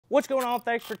What's going on?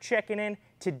 Thanks for checking in.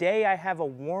 Today I have a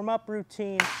warm-up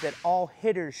routine that all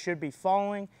hitters should be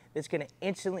following that's going to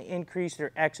instantly increase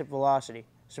their exit velocity.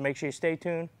 So make sure you stay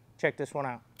tuned. Check this one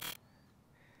out.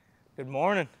 Good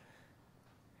morning.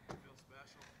 I feel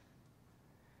special.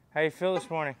 How you feel this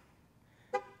morning?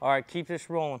 All right, keep this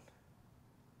rolling.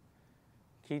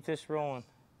 Keep this rolling.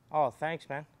 Oh, thanks,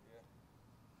 man.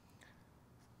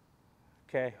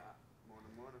 Okay.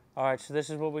 Morning. All right, so this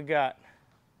is what we got.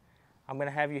 I'm going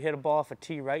to have you hit a ball off a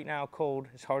tee right now, cold,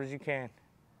 as hard as you can.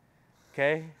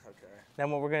 Okay? Okay.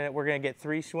 Then what we're gonna get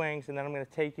 3 swings, and then I'm going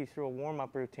to take you through a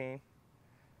warm-up routine.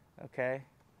 Okay?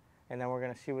 And then we're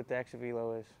going to see what the exit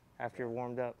velo is after you're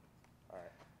warmed up. All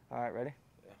right. All right, ready?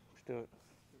 Yeah. Let's do it.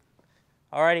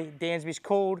 All righty, Dansby's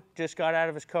cold, just got out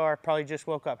of his car, probably just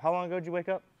woke up. How long ago did you wake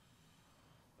up?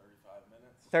 35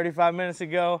 minutes. 35 minutes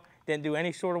ago. Didn't do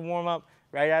any sort of warm-up.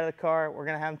 Right out of the car, we're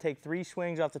going to have him take 3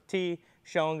 swings off the tee,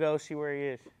 show and go, see where he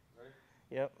is. Ready?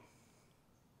 Yep.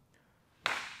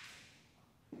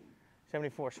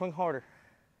 74. Swing harder.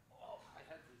 Oh, I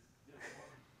had to do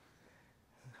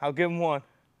one. I'll give him 1.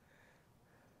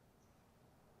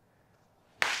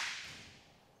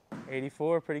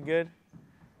 84, pretty good.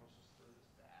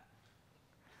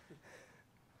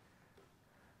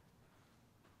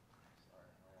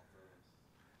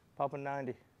 Pop a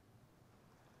 90.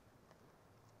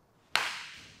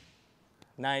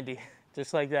 90,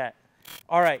 just like that.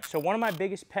 All right, so one of my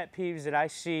biggest pet peeves that I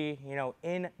see,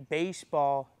 in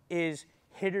baseball is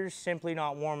hitters simply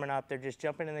not warming up. They're just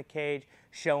jumping in the cage,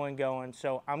 showing going.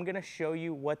 So I'm gonna show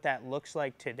you what that looks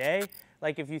like today.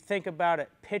 Like if you think about it,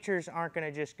 pitchers aren't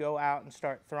gonna just go out and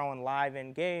start throwing live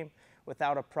in game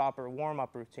without a proper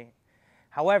warm-up routine.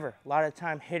 However, a lot of the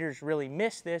time hitters really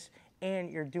miss this,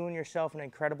 and you're doing yourself an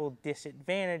incredible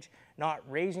disadvantage not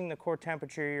raising the core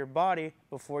temperature of your body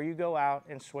before you go out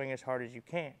and swing as hard as you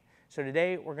can. So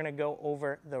today we're going to go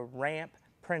over the ramp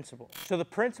principle. So the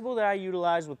principle that I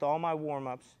utilize with all my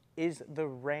warm-ups is the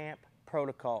ramp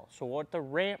protocol. So what the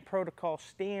ramp protocol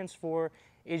stands for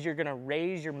is you're going to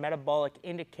raise your metabolic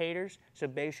indicators. So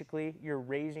basically you're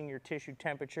raising your tissue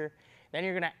temperature. Then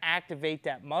you're going to activate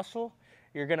that muscle.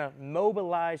 You're going to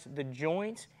mobilize the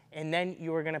joints, and then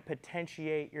you are going to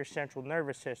potentiate your central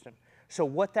nervous system. So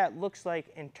what that looks like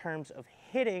in terms of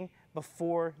hitting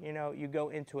before you go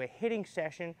into a hitting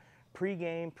session,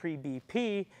 pre-game,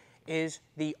 pre-BP, is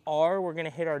the R, we're going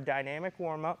to hit our dynamic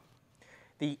warm-up.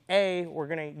 The A, we're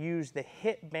going to use the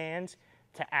hip bands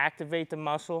to activate the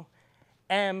muscle.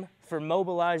 M, for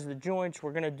mobilize the joints,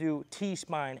 we're going to do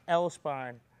T-spine,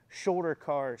 L-spine, shoulder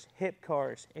cars, hip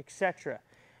cars, etc.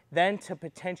 Then to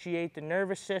potentiate the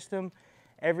nervous system,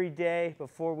 every day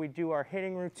before we do our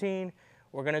hitting routine,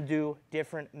 we're going to do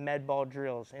different med ball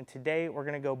drills. And today we're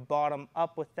going to go bottom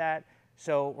up with that.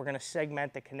 So we're going to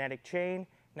segment the kinetic chain.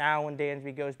 Now when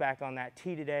Dansby goes back on that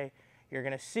tee today, you're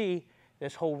going to see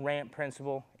this whole ramp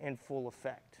principle in full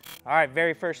effect. All right,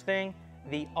 very first thing,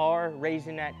 the R,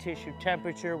 raising that tissue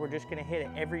temperature. We're just going to hit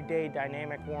an everyday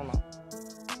dynamic warm-up.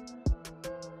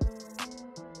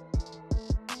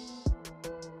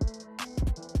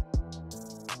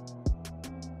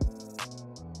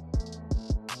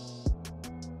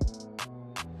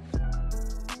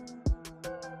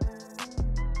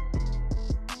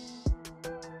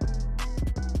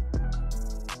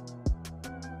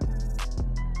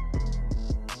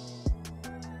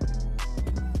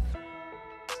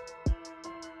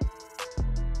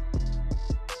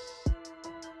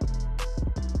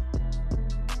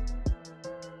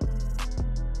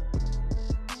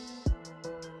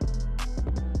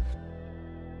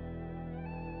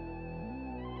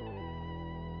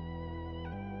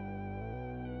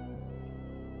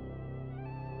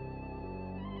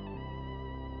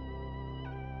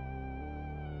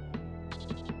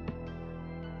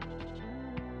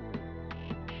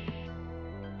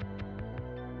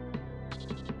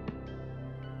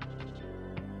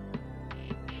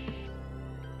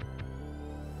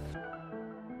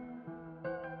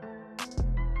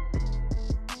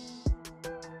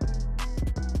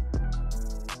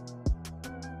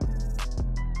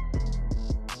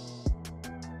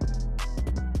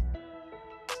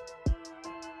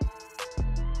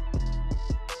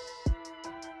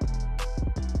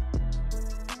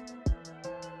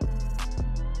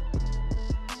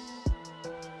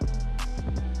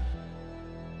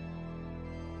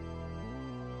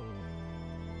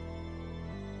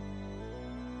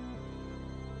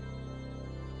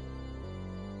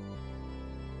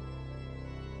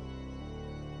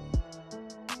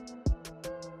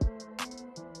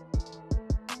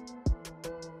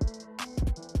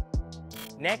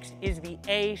 Next is the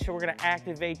A, so we're gonna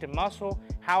activate the muscle.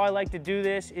 How how I like to do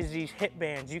this is these hip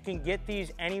bands. You can get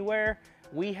these anywhere.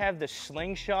 We have the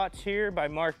slingshots here by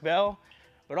Mark Bell,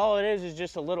 but all it is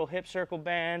just a little hip circle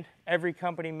band. Every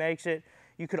company makes it.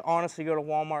 You could honestly go to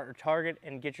Walmart or Target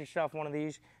and get yourself one of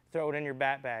these, throw it in your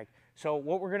bat bag. So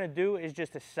what we're gonna do is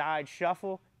just a side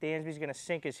shuffle. Dansby's gonna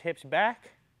sink his hips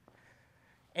back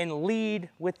and lead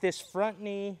with this front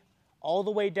knee all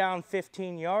the way down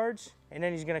 15 yards, and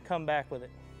then he's gonna come back with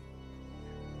it.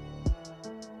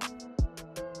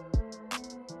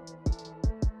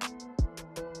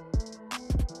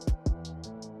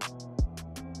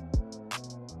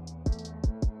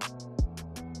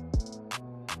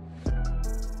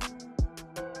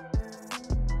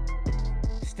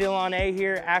 Still on A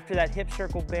here. After that hip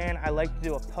circle band, I like to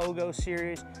do a pogo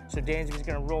series. So Dansby's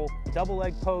gonna roll double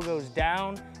leg pogos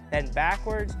down, then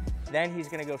backwards. Then he's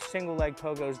gonna go single leg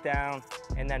pogos down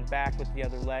and then back with the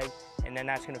other leg. And then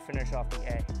that's gonna finish off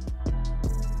the A.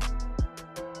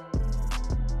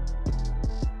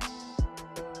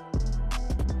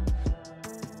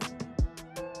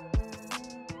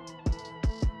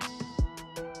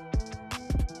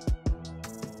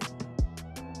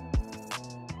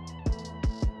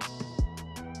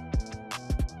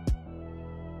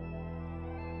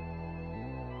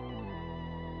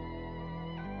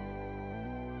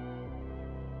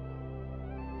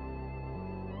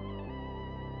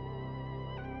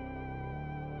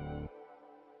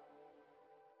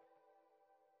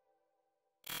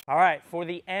 All right, for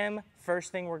the M,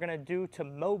 first thing we're gonna do to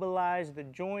mobilize the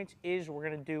joints is we're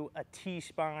gonna do a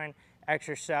T-spine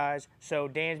exercise. So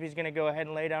Dansby's gonna go ahead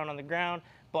and lay down on the ground.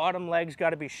 Bottom leg's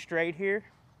gotta be straight here.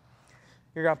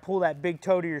 You're gonna pull that big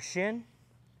toe to your shin.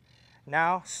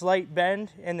 Now, slight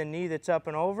bend in the knee that's up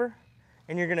and over.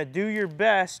 And you're gonna do your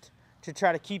best to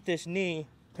try to keep this knee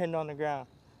pinned on the ground.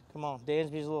 Come on,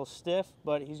 Dansby's a little stiff,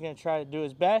 but he's gonna try to do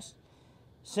his best.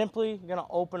 Simply gonna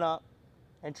open up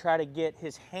and try to get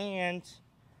his hands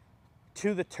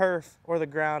to the turf or the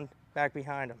ground back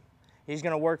behind him. He's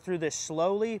gonna work through this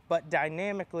slowly but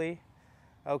dynamically,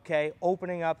 okay,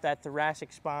 opening up that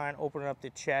thoracic spine, opening up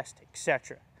the chest,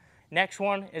 etc. Next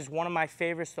one is one of my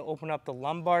favorites to open up the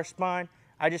lumbar spine.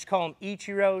 I just call them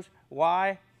Ichiros.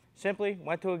 Why? Simply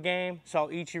went to a game, saw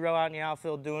Ichiro out in the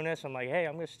outfield doing this. I'm like, hey,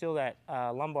 I'm gonna steal that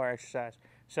lumbar exercise.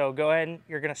 So go ahead and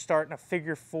you're gonna start in a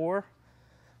figure 4.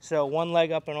 So one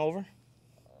leg up and over.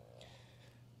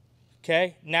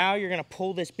 Okay, now you're gonna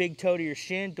pull this big toe to your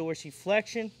shin,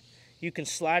 dorsiflexion. You can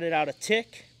slide it out a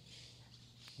tick.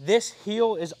 This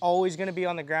heel is always gonna be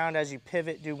on the ground as you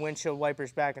pivot, do windshield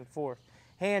wipers back and forth.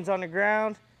 Hands on the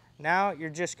ground. Now you're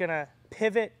just gonna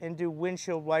pivot and do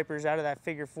windshield wipers out of that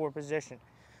figure 4 position.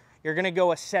 You're gonna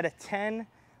go a set of 10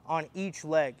 on each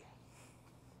leg.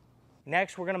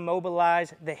 Next, we're gonna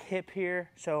mobilize the hip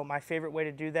here. So my favorite way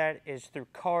to do that is through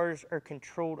cars or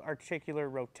controlled articular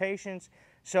rotations.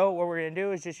 So what we're gonna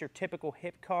do is just your typical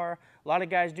hip car. A lot of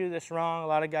guys do this wrong. A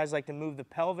lot of guys like to move the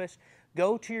pelvis.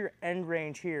 Go to your end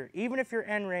range here. Even if your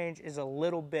end range is a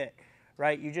little bit,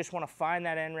 right? You just wanna find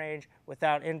that end range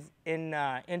without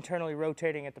internally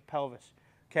rotating at the pelvis.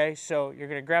 Okay, so you're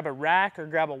gonna grab a rack or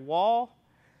grab a wall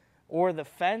or the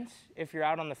fence if you're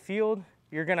out on the field.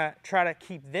 You're gonna try to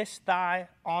keep this thigh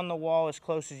on the wall as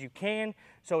close as you can,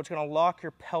 so it's gonna lock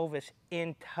your pelvis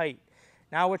in tight.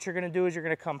 Now what you're gonna do is you're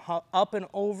gonna come up and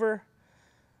over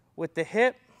with the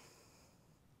hip.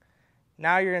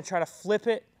 Now you're gonna try to flip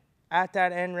it at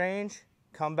that end range,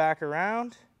 come back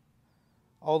around,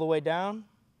 all the way down,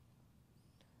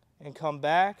 and come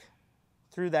back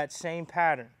through that same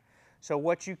pattern. So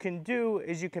what you can do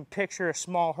is you can picture a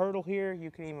small hurdle here.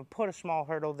 You can even put a small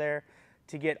hurdle there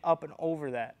to get up and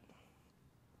over that.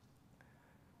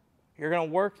 You're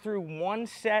gonna work through one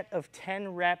set of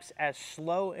 10 reps as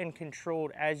slow and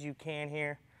controlled as you can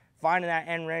here, finding that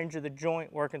end range of the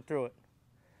joint, working through it.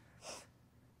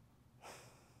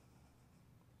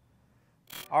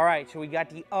 All right, so we got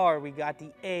the R, we got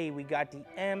the A, we got the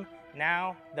M,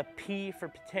 now the P for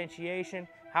potentiation.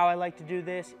 How I like to do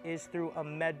this is through a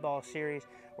med ball series.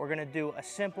 We're gonna do a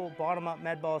simple bottom-up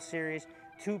med ball series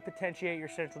to potentiate your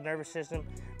central nervous system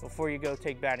before you go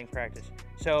take batting practice.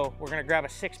 So we're gonna grab a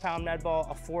 6-pound med ball,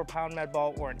 a 4-pound med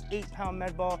ball, or an 8-pound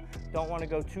med ball. Don't wanna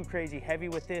go too crazy heavy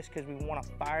with this because we wanna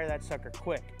fire that sucker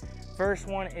quick. First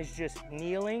one is just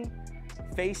kneeling,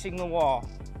 facing the wall.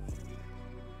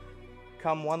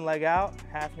 Come one leg out,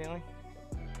 half kneeling.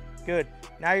 Good.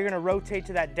 Now you're gonna rotate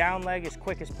to that down leg as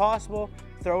quick as possible,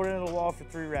 throw it into the wall for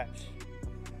 3 reps.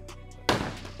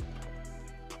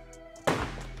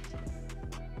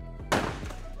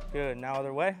 Good, now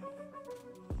other way.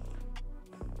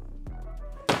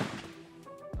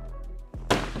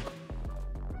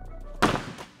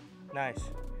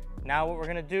 Nice. Now what we're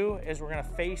gonna do is we're gonna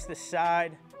face the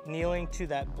side, kneeling to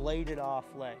that bladed off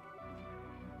leg.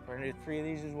 We're gonna do 3 of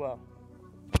these as well.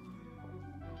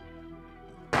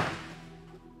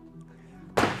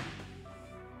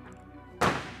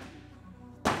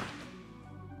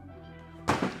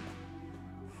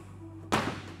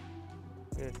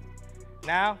 Good.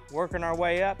 Now, working our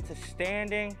way up to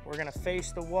standing, we're gonna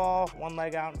face the wall, one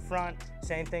leg out in front,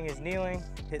 same thing as kneeling,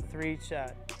 hit 3 each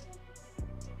side.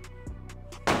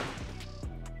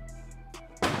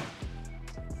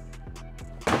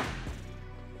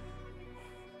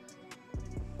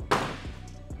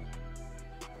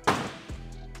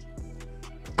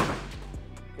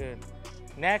 Good.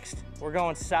 Next, we're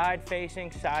going side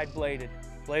facing, side bladed.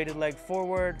 Bladed leg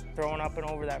forward, throwing up and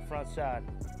over that front side.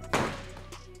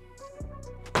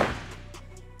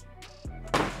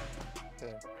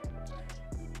 Good.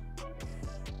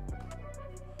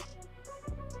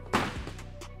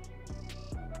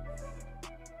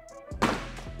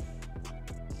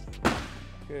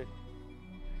 Good.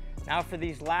 Now for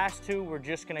these last 2, we're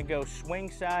just gonna go swing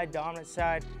side, dominant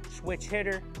side, switch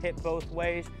hitter, hit both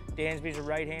ways. Dansby's a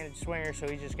right-handed swinger, so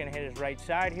he's just gonna hit his right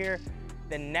side here.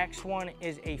 The next one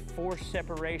is a force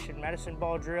separation medicine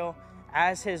ball drill.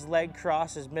 As his leg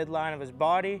crosses midline of his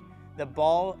body, the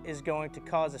ball is going to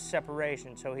cause a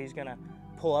separation. So he's gonna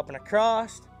pull up and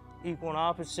across, equal and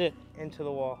opposite into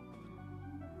the wall.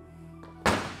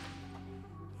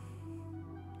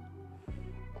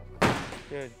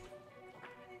 Good.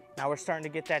 Now we're starting to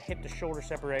get that hip to shoulder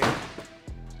separation.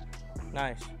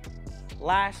 Nice.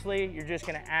 Lastly, you're just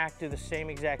gonna do the same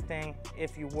exact thing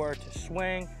if you were to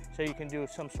swing. So you can do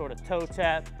some sort of toe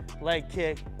tap, leg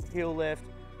kick, heel lift,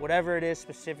 whatever it is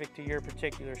specific to your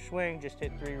particular swing, just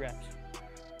hit 3 reps.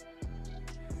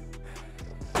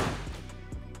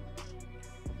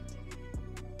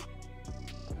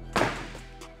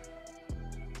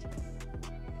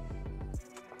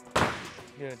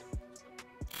 Good.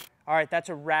 All right, that's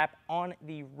a wrap on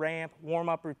the ramp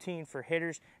warm-up routine for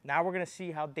hitters. Now we're gonna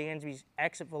see how Dansby's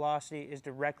exit velocity is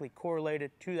directly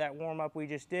correlated to that warm-up we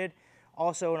just did.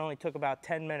 Also, it only took about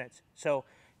 10 minutes. So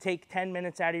take 10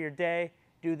 minutes out of your day,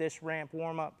 do this ramp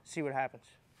warm-up, see what happens.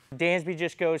 Dansby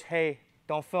just goes, hey,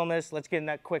 don't film this, let's get in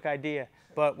that quick idea.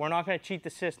 But we're not gonna cheat the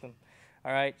system.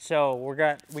 All right, so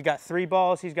we got 3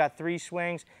 balls, he's got 3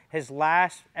 swings. His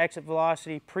last exit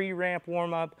velocity pre-ramp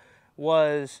warm-up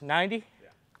was 90.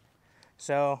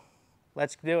 So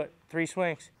let's do it. 3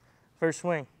 swings. First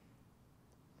swing.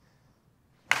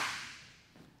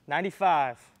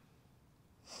 95.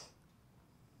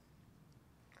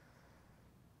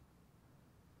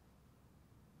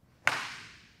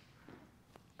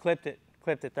 Clipped it.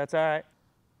 That's all right.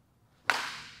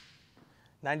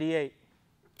 98.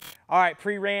 All right,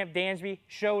 pre-ramp, Dansby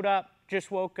showed up,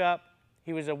 just woke up.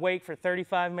 He was awake for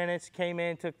 35 minutes, came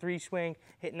in, took 3 swings,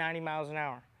 hit 90 miles an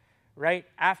hour. Right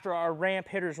after our ramp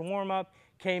hitters warm up,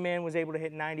 came in, was able to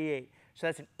hit 98. So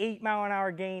that's an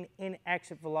 8-mile-an-hour gain in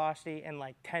exit velocity in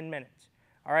like 10 minutes.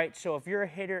 All right, so if you're a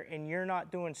hitter and you're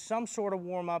not doing some sort of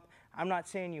warm up, I'm not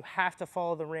saying you have to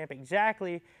follow the ramp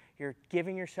exactly. You're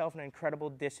giving yourself an incredible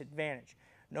disadvantage.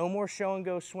 No more show and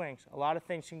go swings. A lot of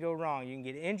things can go wrong. You can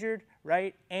get injured,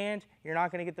 right? And you're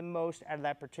not going to get the most out of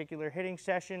that particular hitting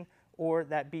session or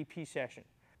that BP session.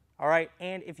 All right,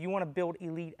 and if you want to build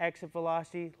elite exit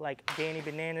velocity like Danny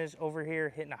Bananas over here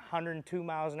hitting 102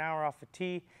 miles an hour off a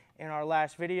tee in our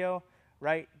last video,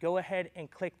 right, go ahead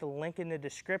and click the link in the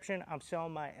description. I'm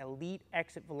selling my elite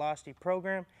exit velocity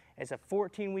program. It's a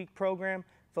 14-week program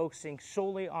focusing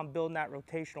solely on building that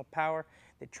rotational power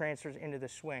that transfers into the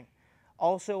swing.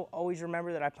 Also, always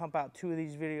remember that I pump out 2 of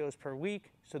these videos per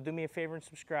week, so do me a favor and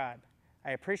subscribe.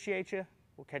 I appreciate you.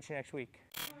 We'll catch you next week.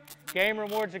 Game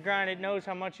rewards the grind. It knows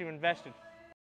how much you've invested.